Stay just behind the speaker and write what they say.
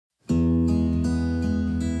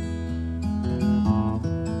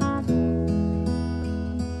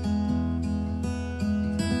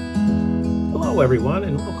Hello everyone,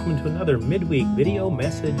 and welcome to another midweek video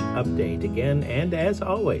message update again. And as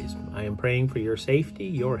always, I am praying for your safety,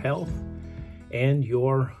 your health, and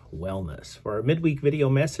your wellness. For our midweek video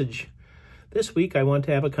message this week, I want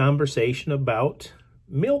to have a conversation about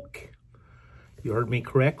milk. You heard me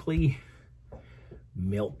correctly,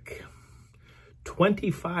 milk.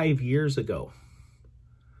 25 years ago,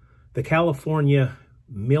 the California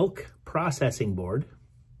Milk Processing Board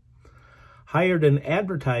hired an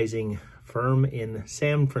advertising firm in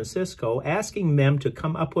San Francisco, asking them to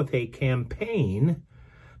come up with a campaign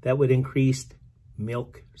that would increase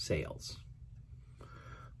milk sales.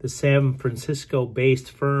 The San Francisco-based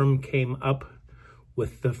firm came up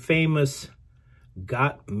with the famous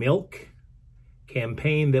Got Milk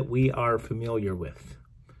campaign that we are familiar with.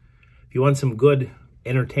 If you want some good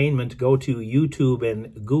entertainment, go to YouTube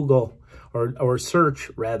and Google, or search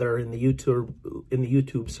rather in the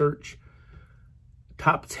YouTube search,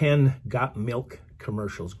 Top 10 Got Milk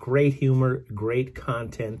commercials. Great humor, great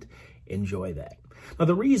content. Enjoy that. Now,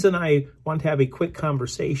 the reason I want to have a quick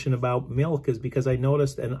conversation about milk is because I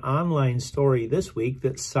noticed an online story this week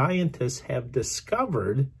that scientists have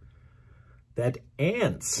discovered that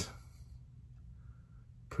ants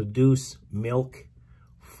produce milk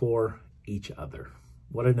for each other.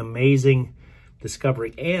 What an amazing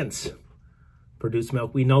discovery. Ants produce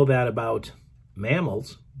milk. We know that about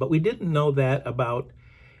mammals, but we didn't know that about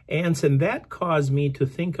ants, and that caused me to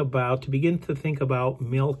begin to think about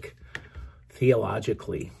milk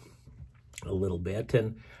theologically a little bit,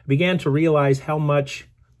 and I began to realize how much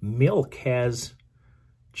milk has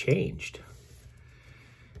changed.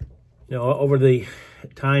 You know, over the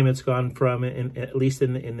time it's gone from, at least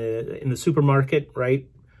in the supermarket, right,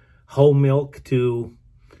 whole milk to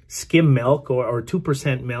skim milk or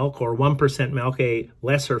 2% milk or 1% milk, a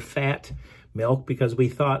lesser fat milk, because we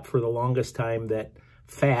thought for the longest time that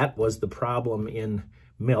fat was the problem in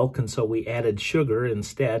milk, and so we added sugar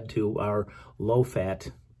instead to our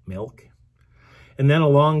low-fat milk. And then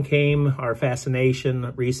along came our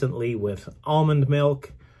fascination recently with almond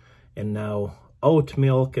milk, and now oat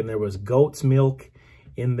milk, and there was goat's milk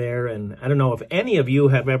in there. And I don't know if any of you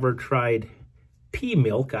have ever tried pea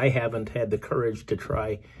milk. I haven't had the courage to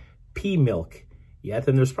try pea milk yet,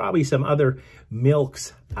 and there's probably some other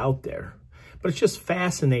milks out there. But it's just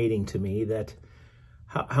fascinating to me that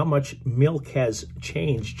how much milk has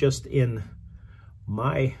changed just in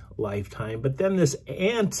my lifetime. But then this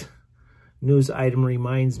ant news item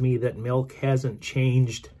reminds me that milk hasn't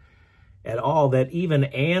changed at all, that even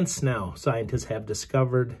ants now, scientists have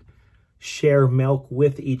discovered, share milk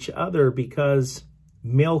with each other, because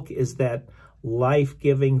milk is that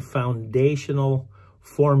life-giving, foundational,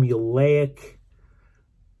 formulaic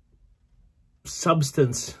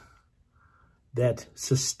substance that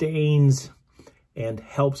sustains and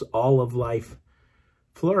helps all of life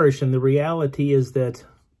flourish. And the reality is that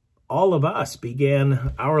all of us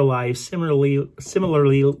began our lives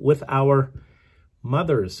similarly with our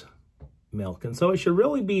mother's milk. And so it should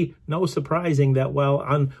really be no surprising that while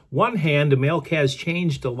on one hand, milk has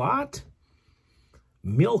changed a lot,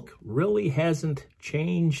 milk really hasn't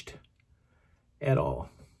changed at all.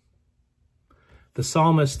 The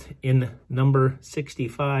psalmist in number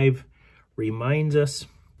 65 reminds us,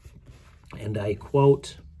 and I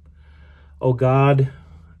quote, "O God,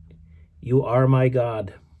 you are my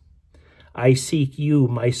God. I seek you,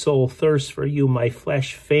 my soul thirsts for you, my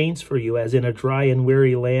flesh faints for you, as in a dry and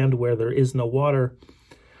weary land where there is no water.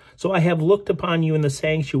 So I have looked upon you in the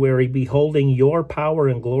sanctuary, beholding your power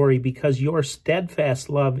and glory, because your steadfast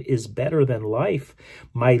love is better than life.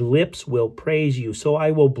 My lips will praise you, so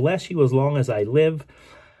I will bless you as long as I live.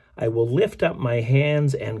 I will lift up my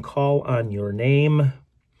hands and call on your name.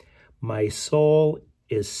 My soul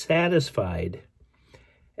is satisfied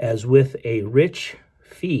as with a rich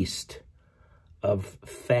feast of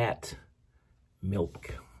fat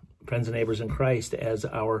milk." Friends and neighbors in Christ, as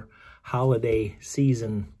our holiday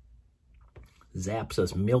season zaps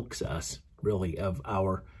us, milks us, really, of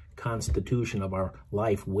our constitution, of our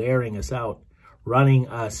life, wearing us out, running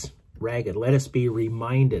us ragged, let us be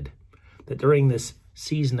reminded that during this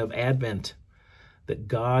season of Advent, that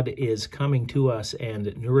God is coming to us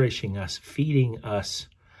and nourishing us, feeding us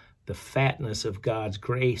the fatness of God's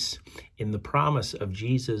grace in the promise of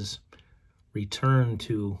Jesus' return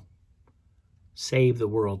to save the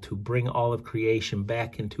world, to bring all of creation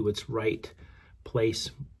back into its right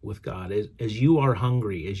place with God. As you are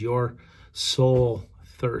hungry, as your soul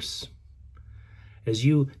thirsts, as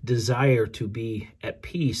you desire to be at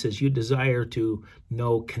peace, as you desire to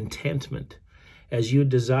know contentment, as you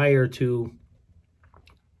desire to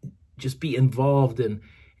just be involved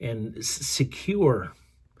and secure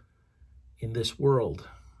in this world,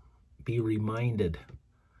 be reminded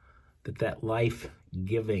that that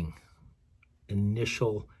life-giving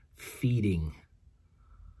initial feeding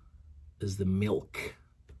is the milk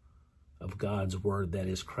of God's word, that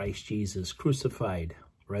is Christ Jesus, crucified,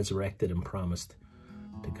 resurrected, and promised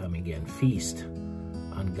to come again. Feast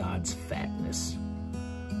on God's fatness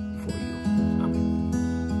for you.